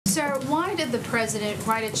Sir, why did the president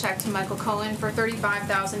write a check to Michael Cohen for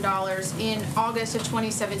 $35,000 in August of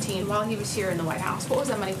 2017 while he was here in the White House? What was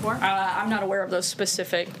that money for? I'm not aware of those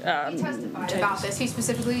specific He testified about this. He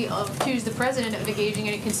specifically accused the president of engaging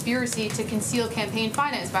in a conspiracy to conceal campaign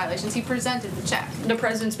finance violations. He presented the check. The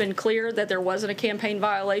president's been clear that there wasn't a campaign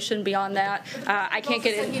violation. Beyond that, I can't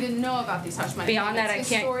get in. He didn't know about these hush money Beyond payments. that, I His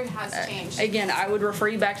can't. Story has changed. Again, I would refer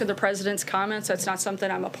you back to the president's comments. That's not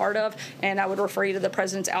something I'm a part of, and I would refer you to the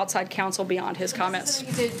president's outside counsel beyond his comments. This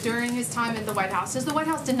is something he did during his time in the White House. Does the White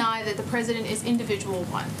House deny that the president is individual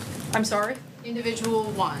one? I'm sorry? Individual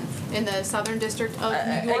one in the Southern District of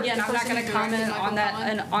New York? Again, I'm not going to comment on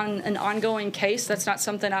that on an ongoing case. That's not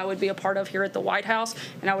something I would be a part of here at the White House,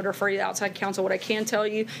 and I would refer you to outside counsel. What I can tell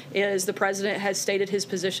you is the president has stated his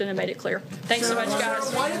position and made it clear. Thanks so much,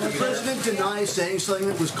 guys. Why did the president deny saying something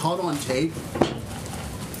that was caught on tape,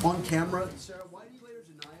 on camera? Sarah, why do you later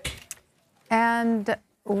deny it? And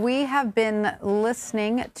we have been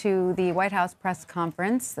listening to the White House press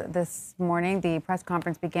conference this morning. The press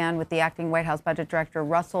conference began with the acting White House Budget Director,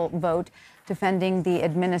 Russell Vought, defending the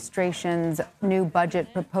administration's new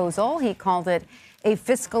budget proposal. He called it a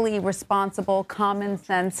fiscally responsible,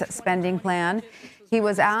 common-sense spending plan. He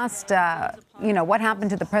was asked, what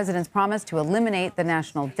happened to the president's promise to eliminate the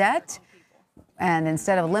national debt? And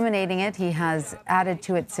instead of eliminating it, he has added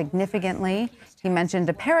to it significantly. He mentioned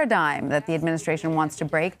a paradigm that the administration wants to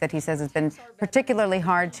break that he says has been particularly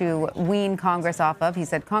hard to wean Congress off of. He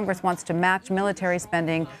said Congress wants to match military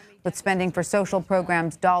spending with spending for social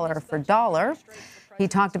programs dollar for dollar. He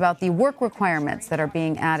talked about the work requirements that are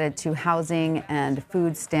being added to housing and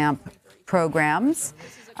food stamp programs.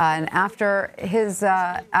 And after his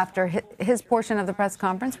portion of the press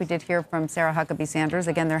conference, we did hear from Sarah Huckabee Sanders.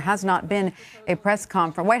 Again, there has not been a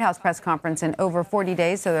White House press conference in over 40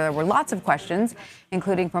 days, so there were lots of questions,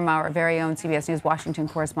 including from our very own CBS News Washington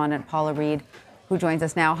correspondent, Paula Reid, who joins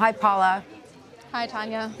us now. Hi, Paula. Hi,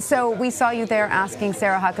 Tanya. So we saw you there asking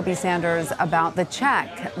Sarah Huckabee Sanders about the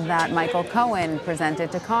check that Michael Cohen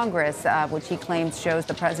presented to Congress, which he claims shows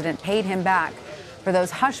the president paid him back for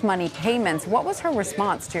those hush money payments. What was her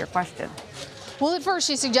response to your question? Well, at first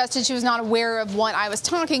she suggested she was not aware of what I was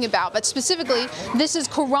talking about, but specifically, this is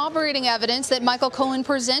corroborating evidence that Michael Cohen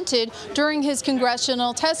presented during his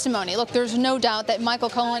congressional testimony. Look, there's no doubt that Michael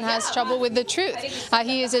Cohen has trouble with the truth.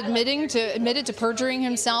 He is admitted to perjuring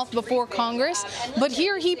himself before Congress, but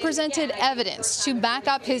here he presented evidence to back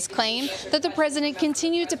up his claim that the president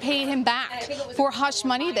continued to pay him back for hush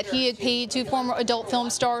money that he had paid to former adult film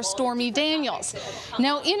star Stormy Daniels.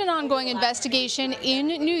 Now, in an ongoing investigation in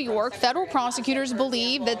New York, federal prosecutors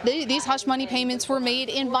believe that these hush money payments were made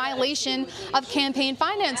in violation of campaign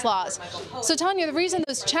finance laws. So, Tanya, the reason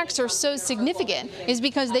those checks are so significant is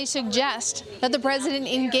because they suggest that the president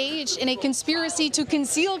engaged in a conspiracy to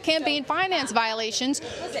conceal campaign finance violations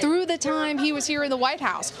through the time he was here in the White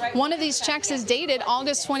House. One of these checks is dated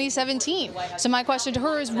August 2017. So my question to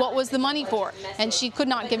her is, what was the money for? And she could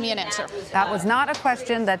not give me an answer. That was not a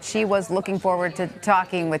question that she was looking forward to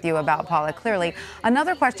talking with you about, Paula, clearly.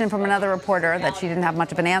 Another question from another reporter that she didn't have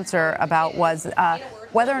much of an answer about was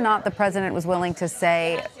whether or not the president was willing to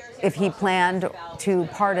say if he planned to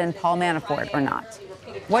pardon Paul Manafort or not.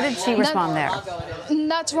 What did she respond there?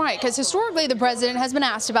 That's right, because historically the president has been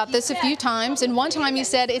asked about this a few times, and one time he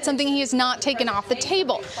said it's something he has not taken off the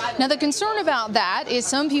table. Now, the concern about that is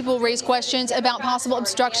some people raise questions about possible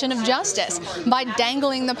obstruction of justice by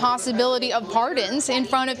dangling the possibility of pardons in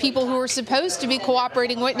front of people who are supposed to be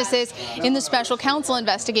cooperating witnesses in the special counsel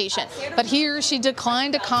investigation. But here she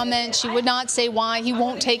declined to comment. She would not say why he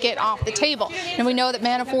won't take it off the table. And we know that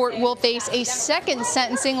Manafort will face a second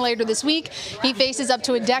sentencing later this week. He faces up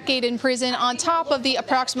to a decade in prison on top of the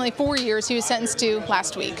approximately 4 years he was sentenced to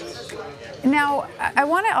last week. Now, I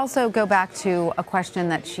want to also go back to a question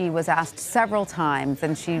that she was asked several times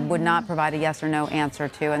and she would not provide a yes or no answer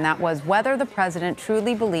to, and that was whether the president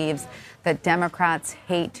truly believes that Democrats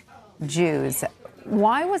hate Jews.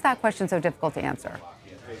 Why was that question so difficult to answer?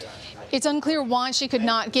 It's unclear why she could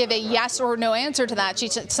not give a yes or no answer to that. She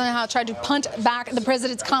somehow tried to punt back the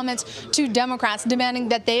president's comments to Democrats, demanding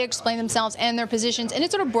that they explain themselves and their positions. And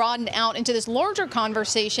it sort of broadened out into this larger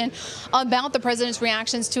conversation about the president's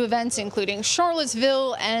reactions to events, including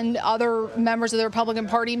Charlottesville and other members of the Republican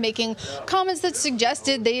Party making comments that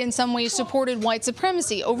suggested they in some ways supported white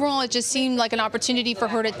supremacy. Overall, it just seemed like an opportunity for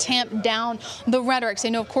her to tamp down the rhetoric.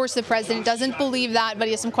 So, of course, the president doesn't believe that, but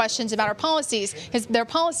he has some questions about their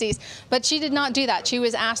policies. But she did not do that. She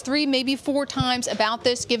was asked 3, maybe 4 times about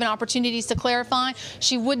this, given opportunities to clarify.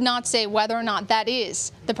 She would not say whether or not that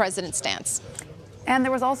is the president's stance. And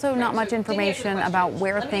there was also not much information about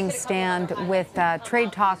where things stand with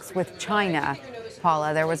trade talks with China.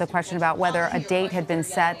 Paula, there was a question about whether a date had been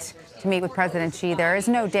set to meet with President Xi. There is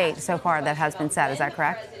no date so far that has been set. Is that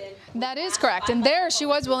correct? That is correct. And there she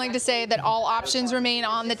was willing to say that all options remain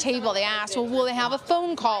on the table. They asked, well, will they have a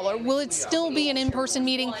phone call or will it still be an in-person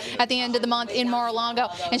meeting at the end of the month in Mar-a-Lago?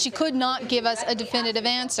 And she could not give us a definitive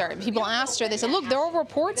answer. People asked her, they said, look, there are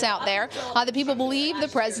reports out there that people believe the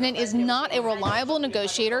president is not a reliable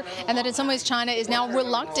negotiator and that in some ways China is now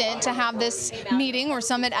reluctant to have this meeting or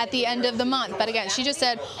summit at the end of the month. But again, she just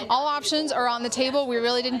said all options are on the table. We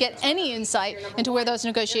really didn't get any insight into where those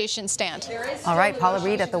negotiations stand. All right, Paula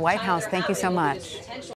Reid at the White House. Thank you so much.